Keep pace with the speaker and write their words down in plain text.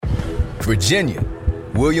Virginia,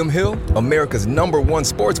 William Hill, America's #1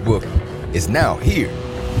 sports book, is now here.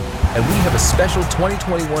 And we have a special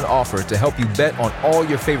 2021 offer to help you bet on all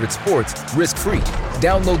your favorite sports risk-free.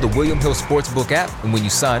 Download the William Hill Sportsbook app, and when you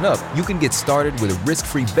sign up, you can get started with a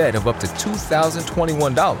risk-free bet of up to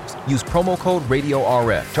 $2,021. Use promo code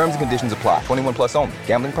RADIORF. Terms and conditions apply. 21 plus only.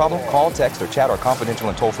 Gambling problem? Call, text, or chat our confidential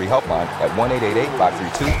and toll-free helpline at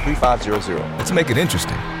 1-888-532-3500. Let's make it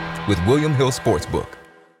interesting with William Hill Sportsbook.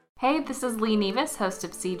 Hey, this is Lee Nevis, host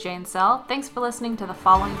of CJ and Cell. Thanks for listening to the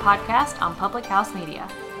following podcast on Public House Media.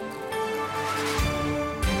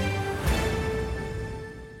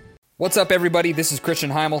 What's up, everybody? This is Christian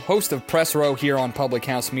Heimel, host of Press Row here on Public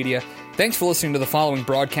House Media. Thanks for listening to the following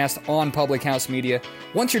broadcast on Public House Media.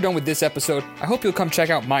 Once you're done with this episode, I hope you'll come check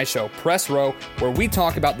out my show, Press Row, where we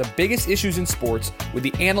talk about the biggest issues in sports with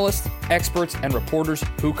the analysts, experts, and reporters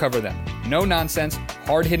who cover them. No nonsense,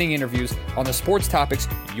 hard-hitting interviews on the sports topics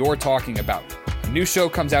you're talking about. A new show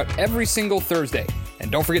comes out every single Thursday. And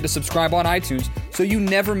don't forget to subscribe on iTunes so you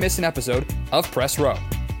never miss an episode of Press Row.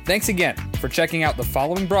 Thanks again for checking out the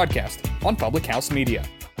following broadcast on Public House Media.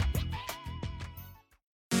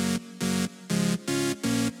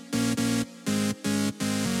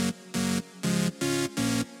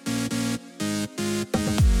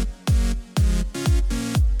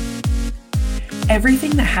 Everything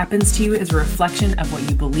that happens to you is a reflection of what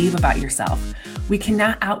you believe about yourself. We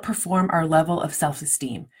cannot outperform our level of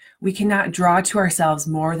self-esteem. We cannot draw to ourselves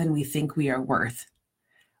more than we think we are worth.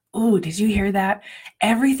 Ooh, did you hear that?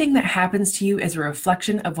 Everything that happens to you is a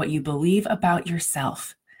reflection of what you believe about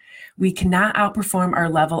yourself. We cannot outperform our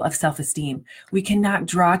level of self-esteem. We cannot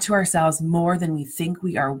draw to ourselves more than we think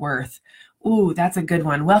we are worth. Ooh, that's a good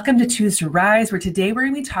one. Welcome to Choose to Rise, where today we're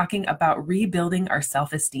going to be talking about rebuilding our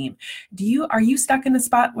self-esteem. Are you stuck in a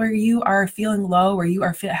spot where you are feeling low, where you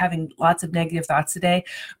are having lots of negative thoughts today?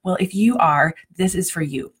 Well, if you are, this is for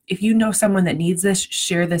you. If you know someone that needs this,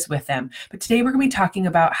 share this with them. But today we're going to be talking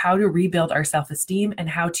about how to rebuild our self-esteem and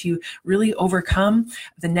how to really overcome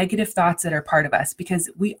the negative thoughts that are part of us, because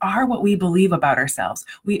we are what we believe about ourselves.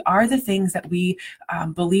 We are the things that we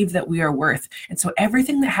believe that we are worth. And so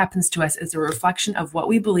everything that happens to us is a reflection of what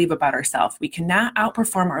we believe about ourselves. We cannot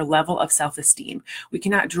outperform our level of self-esteem. We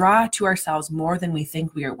cannot draw to ourselves more than we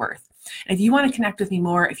think we are worth. And if you want to connect with me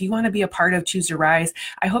more, if you want to be a part of Choose to Rise,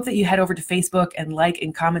 I hope that you head over to Facebook and like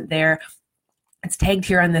and comment there. It's tagged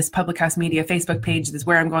here on this Public House Media Facebook page. This is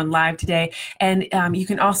where I'm going live today. And you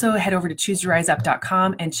can also head over to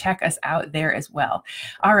chooseToRiseUp.com and check us out there as well.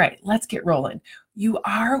 All right, let's get rolling. You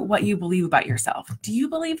are what you believe about yourself. Do you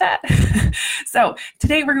believe that? So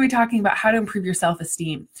today we're going to be talking about how to improve your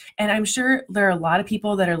self-esteem. And I'm sure there are a lot of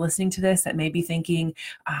people that are listening to this that may be thinking,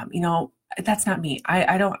 that's not me.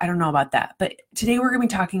 I don't know about that. But today we're going to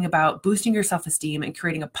be talking about boosting your self-esteem and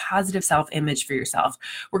creating a positive self-image for yourself.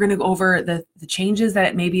 We're going to go over the changes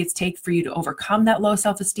that it's take for you to overcome that low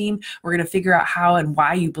self-esteem. We're going to figure out how and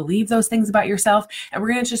why you believe those things about yourself. And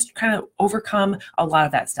we're going to just kind of overcome a lot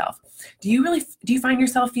of that stuff. Do you find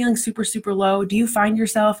yourself feeling super, super low? Do you find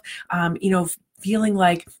yourself, feeling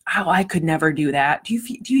like, oh, I could never do that? Do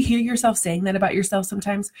you hear yourself saying that about yourself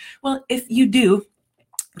sometimes? Well, if you do,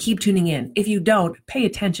 keep tuning in. If you don't, pay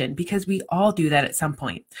attention, because we all do that at some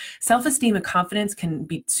point. Self-esteem and confidence can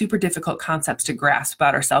be super difficult concepts to grasp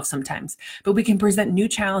about ourselves sometimes, but we can present new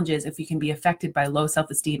challenges if we can be affected by low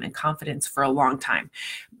self-esteem and confidence for a long time.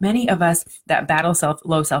 Many of us that battle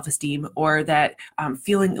low self-esteem, or that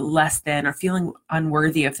feeling less than or feeling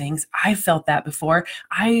unworthy of things, I've felt that before.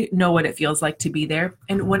 I know what it feels like to be there.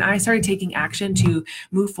 And when I started taking action to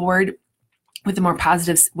move forward with a more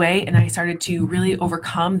positive way, and I started to really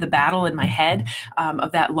overcome the battle in my head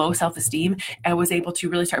of that low self-esteem, I was able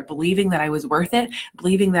to really start believing that I was worth it,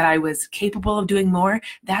 believing that I was capable of doing more.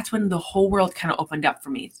 That's when the whole world kind of opened up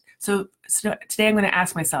for me. So today I'm going to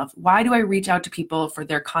ask myself, why do I reach out to people for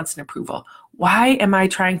their constant approval? Why am I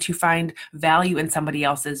trying to find value in somebody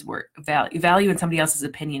else's work, value in somebody else's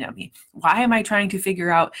opinion of me? Why am I trying to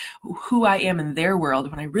figure out who I am in their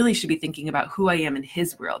world when I really should be thinking about who I am in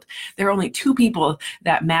his world? There are only two people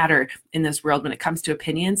that matter in this world when it comes to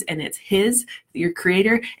opinions, and it's your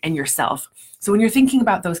creator, and yourself. So when you're thinking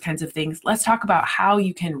about those kinds of things, let's talk about how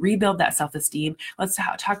you can rebuild that self-esteem. Let's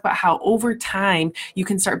talk about how over time you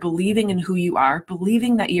can start believing in who you are,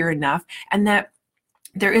 believing that you're enough, and that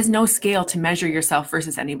There is no scale to measure yourself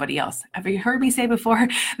versus anybody else. Have you heard me say before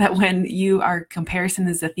that when you are, comparison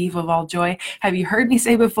is the thief of all joy? Have you heard me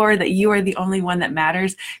say before that you are the only one that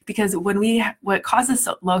matters? Because what causes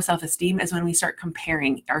low self-esteem is when we start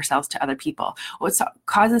comparing ourselves to other people. What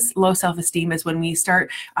causes low self-esteem is when we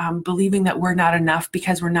start believing that we're not enough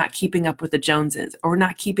because we're not keeping up with the Joneses, or we're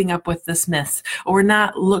not keeping up with the Smiths, or we're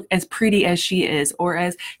not look as pretty as she is, or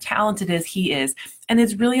as talented as he is. And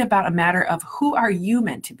it's really about a matter of who are you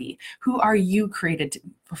meant to be? Who are you created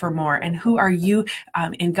for more? And who are you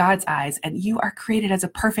in God's eyes? And you are created as a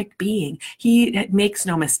perfect being. He makes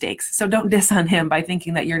no mistakes. So don't diss on him by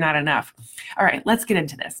thinking that you're not enough. All right, let's get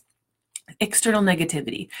into this. External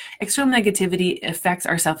negativity. External negativity affects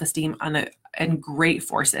our self-esteem in great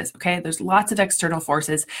forces. Okay, there's lots of external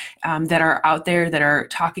forces that are out there that are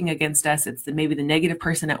talking against us. It's maybe the negative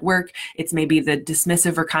person at work. It's maybe the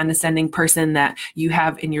dismissive or condescending person that you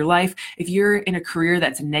have in your life. If you're in a career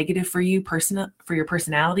that's negative for you, for your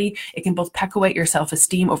personality, it can both peck away at your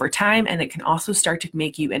self-esteem over time, and it can also start to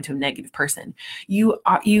make you into a negative person.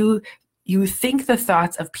 You think the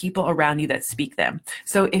thoughts of people around you that speak them.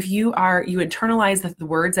 So if you internalize the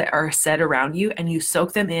words that are said around you and you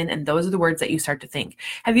soak them in, and those are the words that you start to think.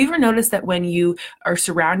 Have you ever noticed that when you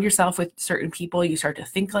surround yourself with certain people, you start to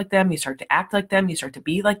think like them, you start to act like them, you start to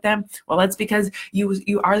be like them? Well, that's because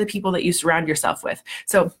you are the people that you surround yourself with.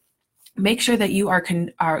 So make sure that you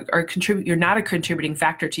you're not a contributing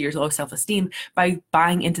factor to your low self-esteem by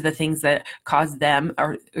buying into the things that cause them,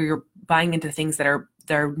 or you're buying into things that are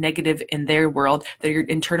negative in their world, that you're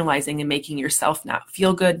internalizing and making yourself not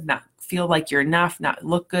feel good, not feel like you're enough, not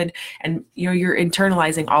look good. And you're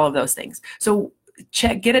internalizing all of those things. So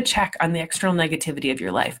get a check on the external negativity of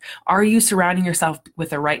your life. Are you surrounding yourself with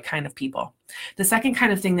the right kind of people? The second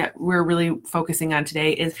kind of thing that we're really focusing on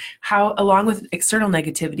today is how, along with external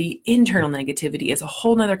negativity, internal negativity is a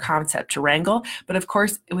whole nother concept to wrangle. But of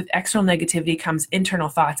course, with external negativity comes internal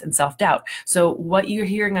thoughts and self-doubt. So what you're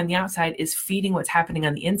hearing on the outside is feeding what's happening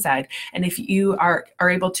on the inside. And if you are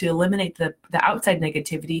able to eliminate the outside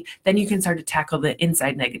negativity, then you can start to tackle the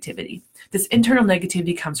inside negativity. This internal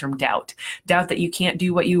negativity comes from doubt that you can't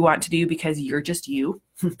do what you want to do because you're just you.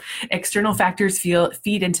 External factors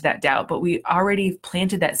feed into that doubt, but we already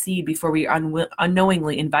planted that seed before we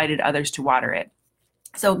unknowingly invited others to water it.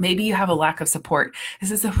 So maybe you have a lack of support.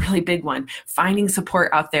 This is a really big one. Finding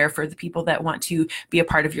support out there for the people that want to be a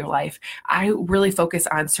part of your life. I really focus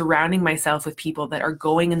on surrounding myself with people that are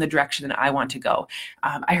going in the direction that I want to go.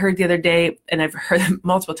 I heard the other day, and I've heard it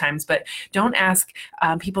multiple times, but don't ask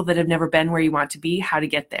people that have never been where you want to be how to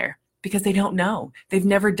get there, because they don't know. They've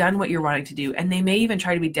never done what you're wanting to do. And they may even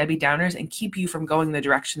try to be Debbie Downers and keep you from going the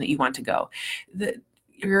direction that you want to go.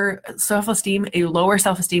 Your self-esteem, a lower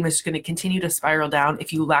self-esteem is going to continue to spiral down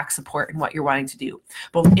if you lack support in what you're wanting to do.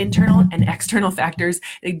 Both internal and external factors,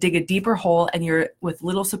 they dig a deeper hole, and with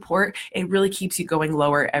little support, it really keeps you going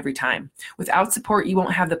lower every time. Without support, you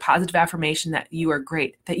won't have the positive affirmation that you are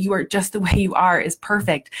great, that you are just the way you are is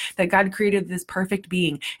perfect, that God created this perfect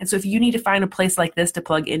being. And so if you need to find a place like this to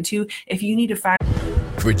plug into, if you need to find...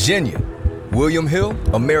 Virginia, William Hill,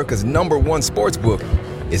 America's #1 sports book,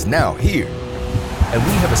 is now here. And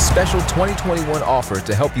we have a special 2021 offer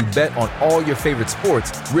to help you bet on all your favorite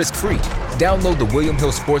sports risk-free. Download the William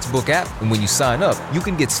Hill Sportsbook app, and when you sign up, you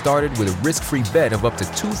can get started with a risk-free bet of up to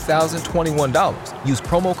 $2,021. Use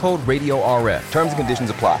promo code RADIORF. Terms and conditions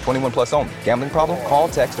apply. 21 plus only. Gambling problem? Call,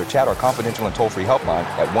 text, or chat our confidential and toll-free helpline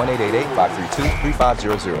at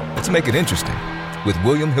 1-888-532-3500. Let's make it interesting with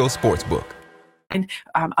William Hill Sportsbook.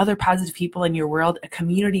 Other positive people in your world, a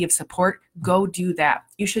community of support, go do that.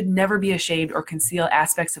 You should never be ashamed or conceal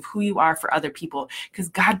aspects of who you are for other people, because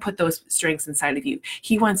God put those strengths inside of you.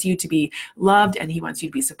 He wants you to be loved, and he wants you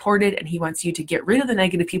to be supported, and he wants you to get rid of the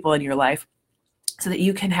negative people in your life, so that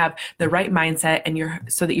you can have the right mindset, and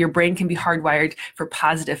so that your brain can be hardwired for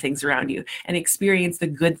positive things around you and experience the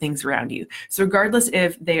good things around you. So regardless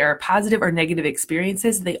if they are positive or negative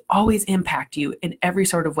experiences, they always impact you in every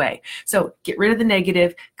sort of way. So get rid of the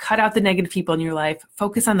negative, cut out the negative people in your life,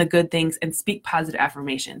 focus on the good things, and speak positive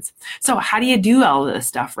affirmations. So how do you do all of this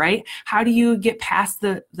stuff, right? How do you get past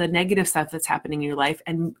the negative stuff that's happening in your life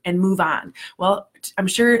and move on? Well, I'm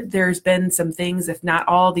sure there's been some things, if not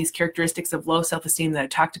all, these characteristics of low self-esteem that I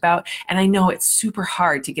talked about, and I know it's super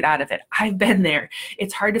hard to get out of it. I've been there.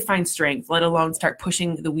 It's hard to find strength, let alone start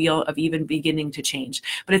pushing the wheel of even beginning to change.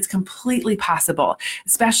 But it's completely possible,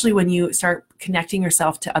 especially when you start connecting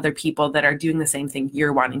yourself to other people that are doing the same thing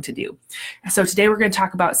you're wanting to do. So today we're going to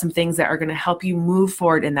talk about some things that are going to help you move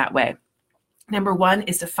forward in that way. Number one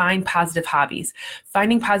is to find positive hobbies.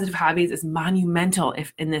 Finding positive hobbies is monumental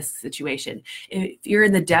if in this situation. If you're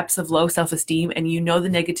in the depths of low self-esteem and you know the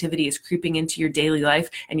negativity is creeping into your daily life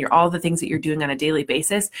and all the things that you're doing on a daily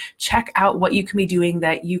basis, check out what you can be doing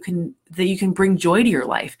that you can bring joy to your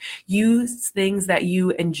life. Use things that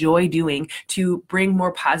you enjoy doing to bring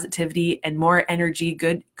more positivity and more energy,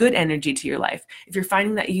 good energy to your life. If you're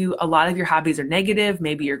finding that a lot of your hobbies are negative,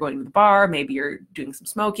 maybe you're going to the bar, maybe you're doing some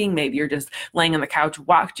smoking, maybe you're just laying on the couch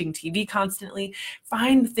watching TV constantly,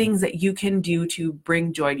 find things that you can do to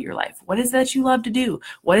bring joy to your life. What is that you love to do?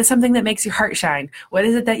 What is something that makes your heart shine? What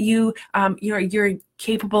is it that you're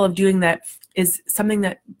capable of doing that is something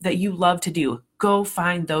that you love to do? Go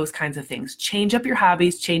find those kinds of things. Change up your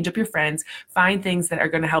hobbies, change up your friends, find things that are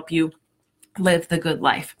going to help you live the good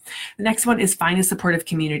life. The next one is find a supportive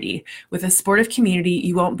community. With a supportive community,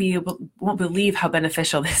 you won't believe how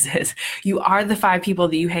beneficial this is. You are the 5 people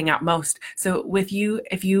that you hang out most. So if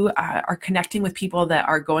you are connecting with people that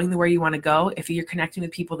are going the way you want to go, if you're connecting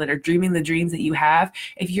with people that are dreaming the dreams that you have,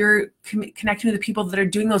 if you're connecting with the people that are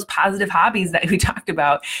doing those positive hobbies that we talked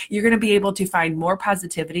about, you're going to be able to find more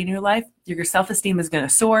positivity in your life. Your self-esteem is going to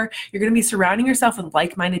soar. You're going to be surrounding yourself with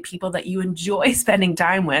like-minded people that you enjoy spending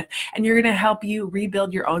time with, and you're going to help you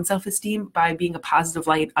rebuild your own self-esteem by being a positive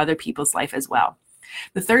light in other people's life as well.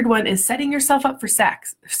 The third one is setting yourself up for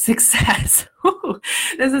success.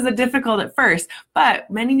 This is difficult at first, but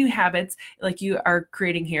many new habits like you are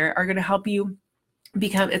creating here are going to help you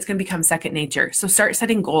it's going to become second nature. So start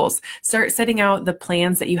setting goals, start setting out the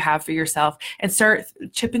plans that you have for yourself, and start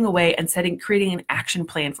chipping away and creating an action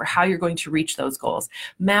plan for how you're going to reach those goals.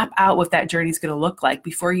 Map out what that journey is going to look like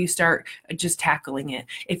before you start just tackling it.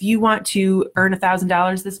 If you want to earn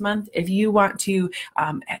 $1,000 this month, if you want to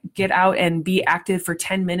get out and be active for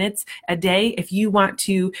 10 minutes a day, if you want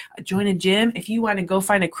to join a gym, if you want to go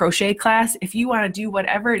find a crochet class, if you want to do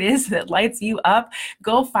whatever it is that lights you up,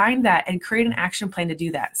 go find that and create an action plan to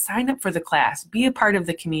do that. Sign up for the class, be a part of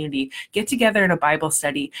the community, get together in a Bible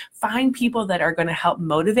study, find people that are going to help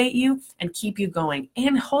motivate you and keep you going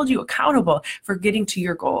and hold you accountable for getting to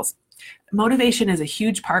your goals. Motivation is a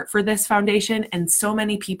huge part for this foundation, and so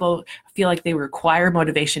many people feel like they require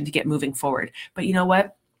motivation to get moving forward. But you know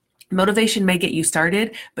what? Motivation may get you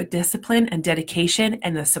started, but discipline and dedication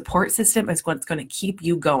and the support system is what's going to keep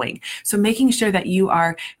you going. So making sure that you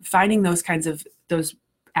are finding those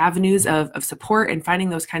avenues of support and finding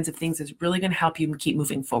those kinds of things is really going to help you keep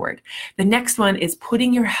moving forward. The next one is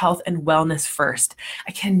putting your health and wellness first.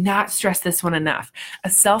 I cannot stress this one enough. A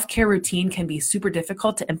self-care routine can be super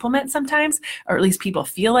difficult to implement sometimes, or at least people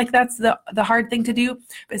feel like that's the hard thing to do.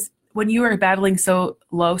 But when you are battling so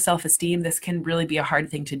low self-esteem, this can really be a hard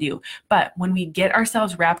thing to do. But when we get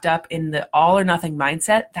ourselves wrapped up in the all or nothing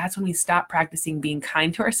mindset, that's when we stop practicing being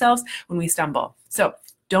kind to ourselves when we stumble. So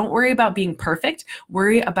don't worry about being perfect.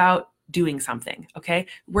 Worry about doing something, okay?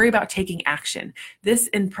 Worry about taking action. This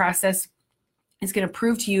in process is going to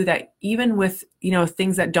prove to you that even with,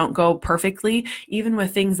 things that don't go perfectly, even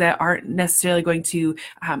with things that aren't necessarily going to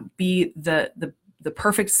be the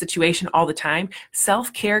perfect situation all the time,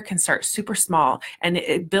 self-care can start super small, and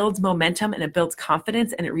it builds momentum and it builds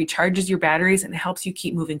confidence and it recharges your batteries and it helps you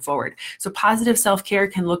keep moving forward. So positive self-care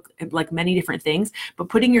can look like many different things, but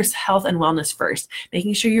putting your health and wellness first,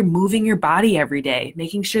 making sure you're moving your body every day,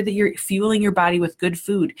 making sure that you're fueling your body with good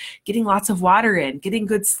food, getting lots of water in, getting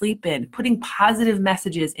good sleep in, putting positive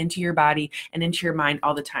messages into your body and into your mind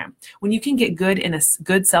all the time. When you can get good in a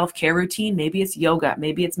good self-care routine, maybe it's yoga,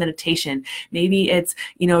 maybe it's meditation, maybe it's,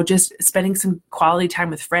 just spending some quality time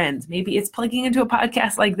with friends. Maybe it's plugging into a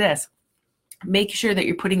podcast like this. Make sure that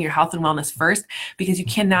you're putting your health and wellness first, because you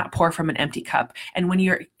cannot pour from an empty cup. And when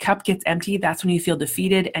your cup gets empty, that's when you feel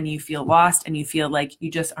defeated and you feel lost and you feel like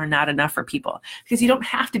you just are not enough for people, because you don't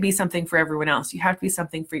have to be something for everyone else. You have to be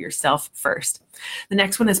something for yourself first. The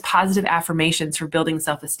next one is positive affirmations for building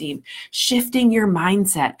self-esteem. Shifting your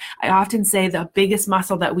mindset. I often say the biggest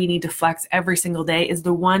muscle that we need to flex every single day is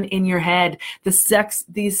the one in your head.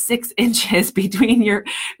 These 6 inches between your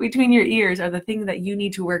ears are the thing that you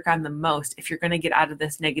need to work on the most if you're going to get out of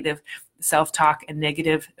this negative self-talk and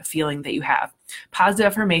negative feeling that you have. Positive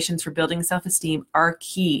affirmations for building self-esteem are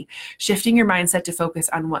key. Shifting your mindset to focus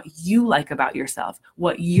on what you like about yourself,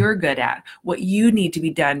 what you're good at, what you need to be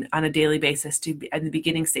done on a daily basis in the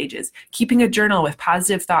beginning stages. Keeping a journal with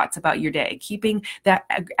positive thoughts about your day, keeping that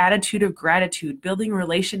attitude of gratitude, building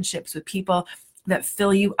relationships with people that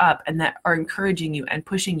fill you up and that are encouraging you and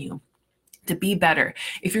pushing you. to be better.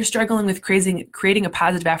 If you're struggling with creating a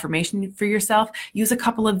positive affirmation for yourself, use a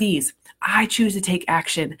couple of these. I choose to take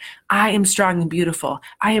action. I am strong and beautiful.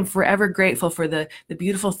 I am forever grateful for the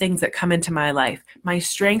beautiful things that come into my life. My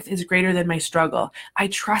strength is greater than my struggle. I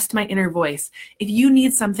trust my inner voice. If you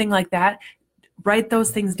need something like that, write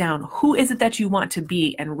those things down. Who is it that you want to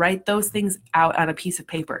be? And write those things out on a piece of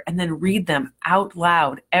paper and then read them out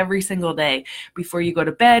loud every single day before you go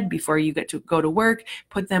to bed, before you get to go to work.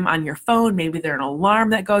 Put them on your phone. Maybe they're an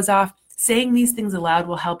alarm that goes off. Saying these things aloud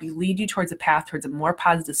will help you lead you towards a path towards a more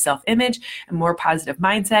positive self-image, a more positive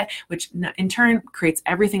mindset, which in turn creates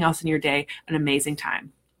everything else in your day an amazing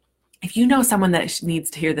time. If you know someone that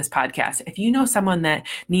needs to hear this podcast, if you know someone that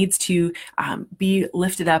needs to be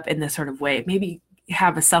lifted up in this sort of way, maybe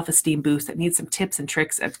have a self-esteem boost, that needs some tips and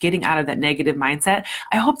tricks of getting out of that negative mindset,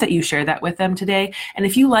 I hope that you share that with them today. And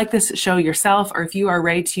if you like this show yourself, or if you are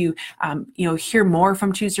ready to hear more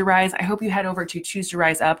from Choose to Rise, I hope you head over to Choose to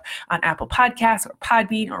Rise Up on Apple Podcasts or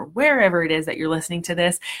Podbean or wherever it is that you're listening to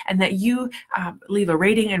this, and that you leave a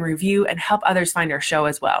rating and review and help others find our show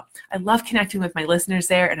as well. I love connecting with my listeners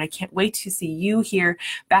there, and I can't wait to see you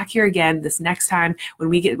back here again this next time when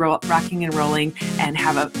we get rocking and rolling. And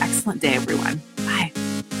have an excellent day, everyone.